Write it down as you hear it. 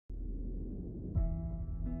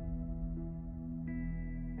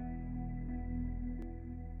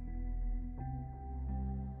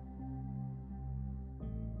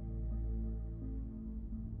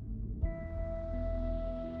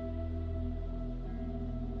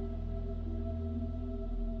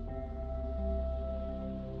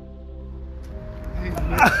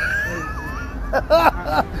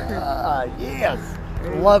Yes,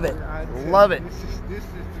 love it, love it.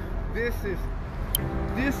 This is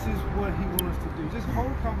what he wants to do. Just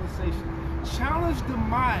hold conversation, challenge the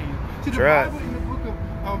mind. To the right. Bible in the book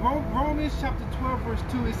of Romans chapter 12 verse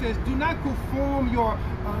 2, it says, "Do not conform your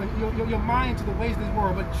mind to the ways of this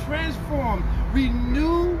world, but transform,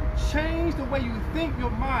 renew, change the way you think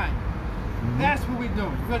your mind." That's what we're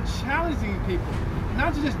doing. We're challenging people,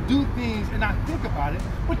 not to just do things and not think about it,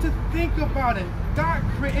 but to think about it. God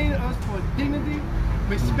created us for dignity,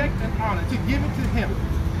 respect, and honor, to give it to Him.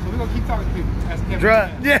 So we're gonna keep talking to people. That's Kevin.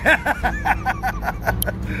 Right. Yeah.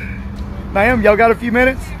 Ma'am, y'all got a few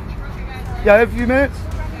minutes? Y'all have a few minutes?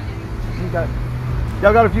 Okay.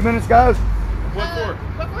 Y'all got a few minutes, guys? What for?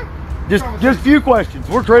 Just a few questions.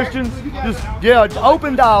 We're Christians. Just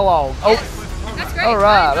open dialogue. That's great. All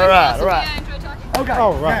right. I enjoyed talking. Okay.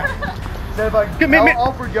 All right. So if I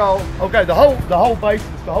offered y'all, okay, the whole basis,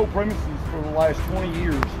 the whole premises for the last 20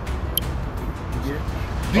 years.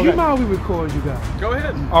 Do you mind we record you guys? Go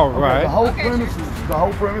ahead. All Okay, right. the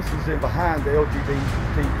whole premises in behind the LGBT,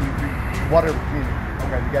 whatever community.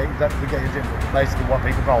 Okay, that's the gay agenda. Basically, what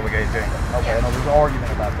people call the gay agenda. Okay, I know there's an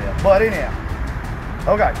argument about that, but anyhow.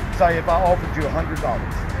 Okay, say if I offered you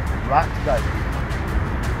 $100 right today,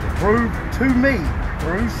 prove to me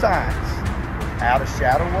through science, out of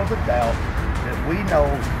shadow of a doubt, that we know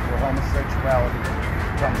where homosexuality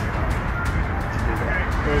comes from. Would you do that?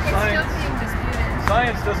 It's still being disputed.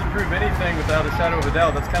 Science doesn't prove anything without a shadow of a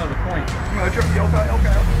doubt. That's kind of the point. Okay.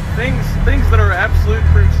 Things that are absolute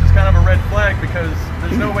proofs is kind of a red flag, because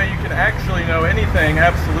there's no way you can actually know anything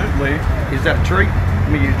absolutely. Is that a tree? I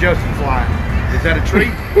mean, Justin's lying. Is that a tree?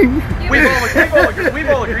 We've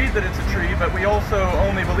all agreed that it's a tree, but we also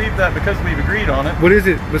only believe that because we've agreed on it. What is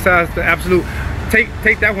it besides the absolute?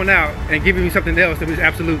 Take that one out and give me something else that is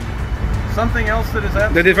absolute. Something else that is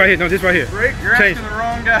absolute. This right here. No, this right here. Rick, you're asking the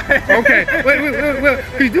wrong guy. Okay. Wait.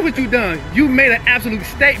 Because do what you done. You made an absolute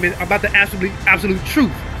statement about the absolute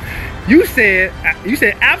truth. You said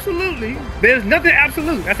absolutely. There's nothing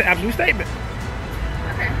absolute. That's an absolute statement.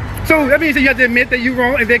 Okay. So that means that you have to admit that you're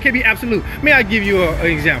wrong and there can be absolute. May I give you an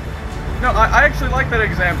example? No, I actually like that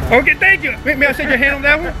example. Okay, thank you. May I shake your hand on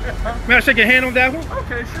that one? May I shake your hand on that one?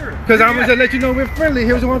 Okay, sure. Because I'm going to let you know we're friendly.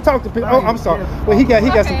 Here's want to talk to people. Oh, I'm sorry. Well, he got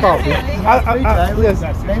some coffee.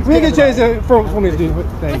 Yes. We can change it for me to do.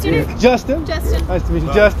 Thank you. Justin. Justin. Nice to meet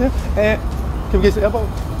you, Justin. And can we get some elbow?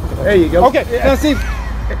 There you go. Okay. Now see.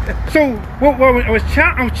 So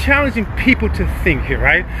I'm challenging people to think here,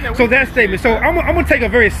 right? Yeah, so that statement. So I'm gonna take a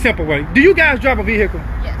very simple one. Do you guys drive a vehicle?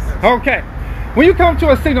 Yes. Okay. When you come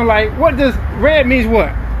to a signal light, what does red means?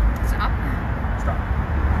 What? Stop.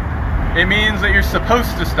 It means that you're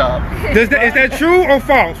supposed to stop. Is that true or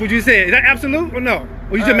false? Would you say is that absolute or no?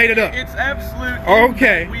 Or you just made it up? It's absolute.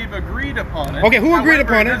 Okay. We've agreed upon it. Okay, who agreed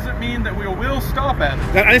upon it? It doesn't mean that we will stop at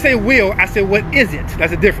it. Now, I didn't say will. I said what is it?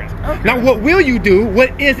 That's the difference. Okay. Now what will you do?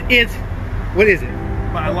 What is it? What is it?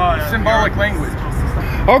 By law, symbolic language.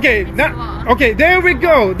 Okay. Okay. There we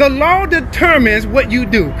go. The law determines what you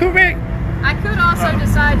do. Correct. I could also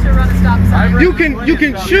decide to run a stop sign. You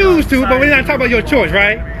can choose to, but we're not talking about your choice,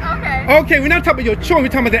 right? Okay. Okay, we're not talking about your choice. We're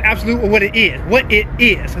talking about the absolute or what it is. What it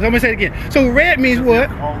is. So I'm gonna say it again. So red means what?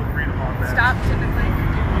 Stop,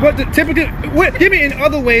 What typically. what? Give me in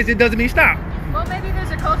other ways it doesn't mean stop. Well, maybe there's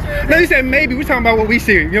a culture. No, you said maybe. We're talking about what we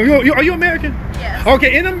see. Are you American? Yes.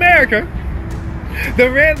 Okay, in America, the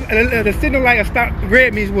red, the signal light of stop,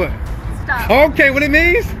 red means what? Stop. Okay, what it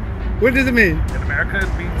means? What does it mean? In America,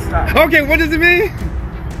 it means stop. Okay, what does it mean?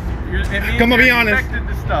 It means Come on, be you're honest. expected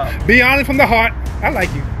to stop. Be honest from the heart. I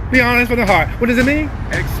like you. Be honest from the heart. What does it mean?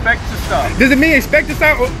 Expect to stop. Does it mean expect to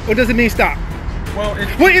stop or does it mean stop? Well,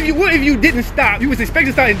 it's What if you didn't stop? You was expecting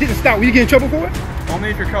to stop and didn't stop. Will you get in trouble for it? only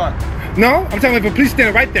if you're caught. No, I'm talking about if a police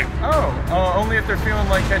standing right there. Oh, only if they're feeling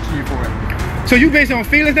like catching you for it. So you based on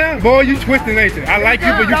feelings now? Boy, you twisting nature. I like you,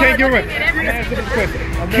 but you can't get right. Answer this question.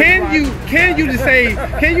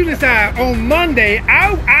 Can you decide on Monday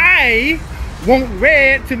I want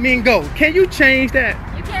red to mean go? Can you change that?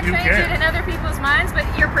 You can't change it in other people's minds, but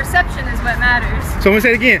your perception is what matters. So I'm gonna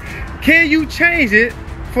say it again. Can you change it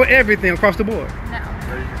for everything across the board? No.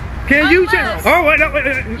 Can you change? Unless Oh wait.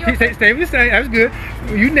 Stay what you say. That was good.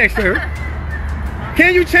 You next, sir.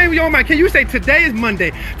 Can you change your mind? Can you say today is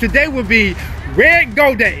Monday? Today will be red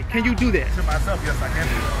go day. Can you do that? To myself, yes, I can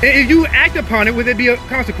do that. And if you act upon it, will there be a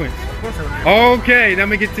consequence? Of course it would be. Okay, let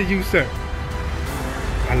me get to you, sir.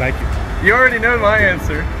 I like it. You already know my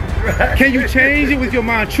answer. Can you change it with your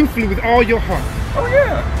mind, truthfully, with all your heart? Oh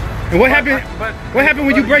yeah. And what happened? But What happened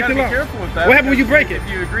when you break the gotta law? be careful with that, What happened when you because break it? If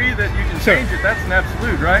you agree that you can Sir. change it, that's an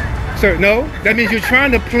absolute, right? Sir, no. That means you're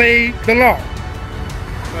trying to play the law.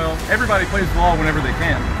 Well, everybody plays the law whenever they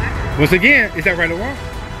can. Once again, is that right or wrong?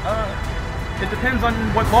 It depends on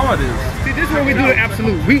what law it is. See, this is where we do the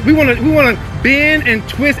absolute. We want to bend and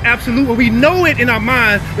twist absolute, but we know it in our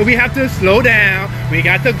mind that we have to slow down. We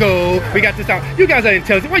got to go. We got to stop. You guys are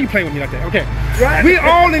intelligent. Why are you playing with me like that? Okay. Right. We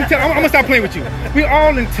all intelligent. I'm gonna stop playing with you. We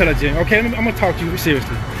all intelligent. Okay. I'm gonna talk to you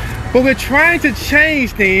seriously. But we're trying to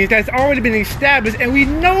change things that's already been established, and we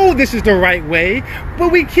know this is the right way,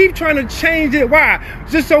 but we keep trying to change it. Why?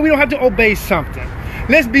 Just so we don't have to obey something.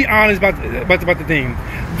 Let's be honest about the thing.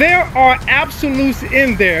 There are absolutes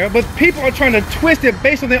in there, but people are trying to twist it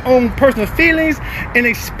based on their own personal feelings and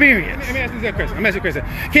experience. Let me ask you a question.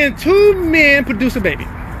 Can two men produce a baby?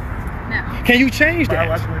 No. Can you change that?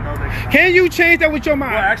 Well, actually, no, can you change that with your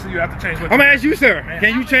mind? Well, actually, you have to change what I'm gonna ask you, sir. Man.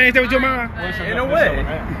 Can you change that with your mind? In a way.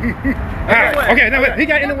 Alright, okay, now he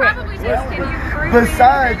got in a way. Probably just, can you prove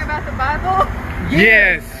Besides- anything about the Bible?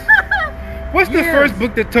 Yes. What's the first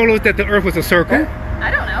book that told us that the earth was a circle?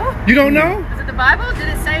 I don't know. You don't know? Is it the Bible? Did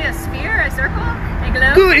it say a sphere, a circle, a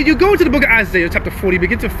globe? Good. If you go to the book of Isaiah, chapter 40,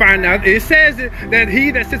 begin to find out. It says that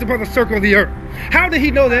he that sits upon the circle of the earth. How did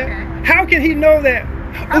he know that? Okay. How can he know that?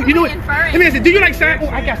 Oh, you know what? Let me ask you, do you like science? Oh,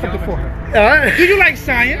 I got something for her. Do you like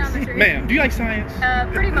science? Geometry. Ma'am, do you like science?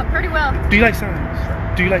 Pretty well. Do you like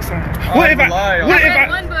science? Do you like science? I read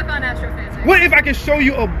one book on astrophysics. What if I can show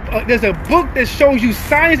you there's a book that shows you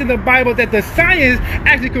science in the Bible, that the science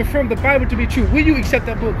actually confirmed the Bible to be true? Will you accept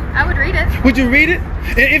that book? I would read it. Would you read it?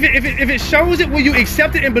 And if it shows it, will you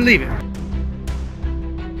accept it and believe it?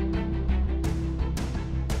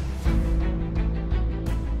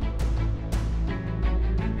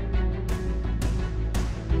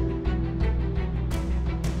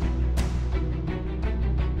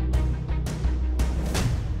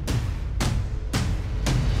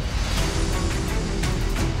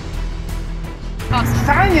 Awesome.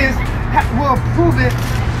 Science will prove it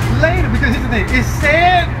later, because here's the thing. It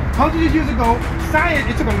said hundreds of years ago, science,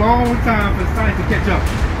 it took a long time for science to catch up.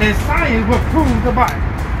 And science will prove the Bible.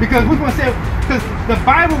 Because we're going to say, because the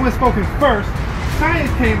Bible was spoken first,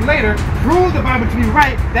 science came later, proved the Bible to be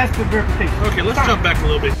right, that's the verification. Okay, let's jump back a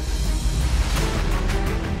little bit.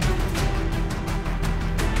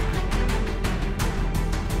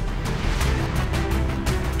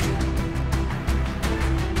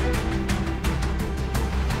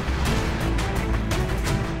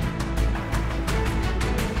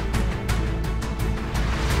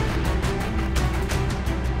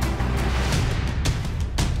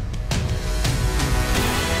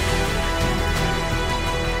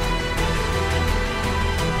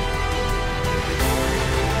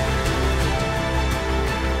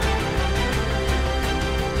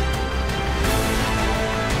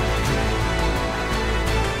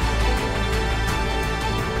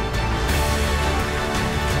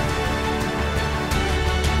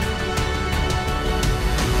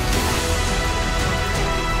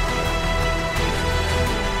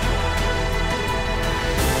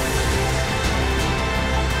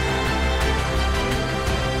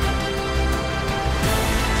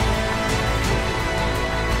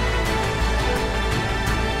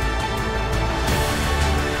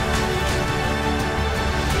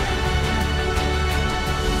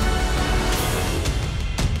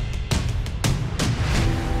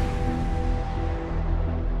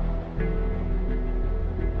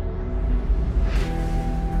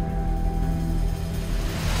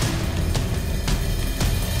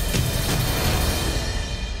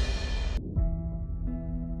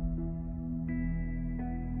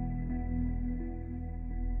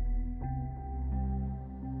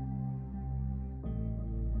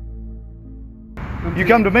 You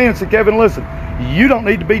come to me and say, Kevin, listen, you don't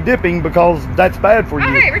need to be dipping because that's bad for you.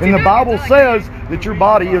 And the Bible says that your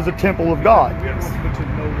body is a temple of God.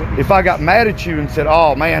 If I got mad at you and said,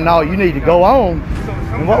 oh man, no, you need to go on,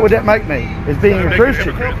 then what would that make me? As being a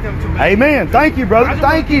Christian. Amen. Thank you, brother.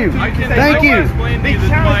 Thank you. Thank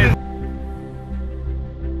you.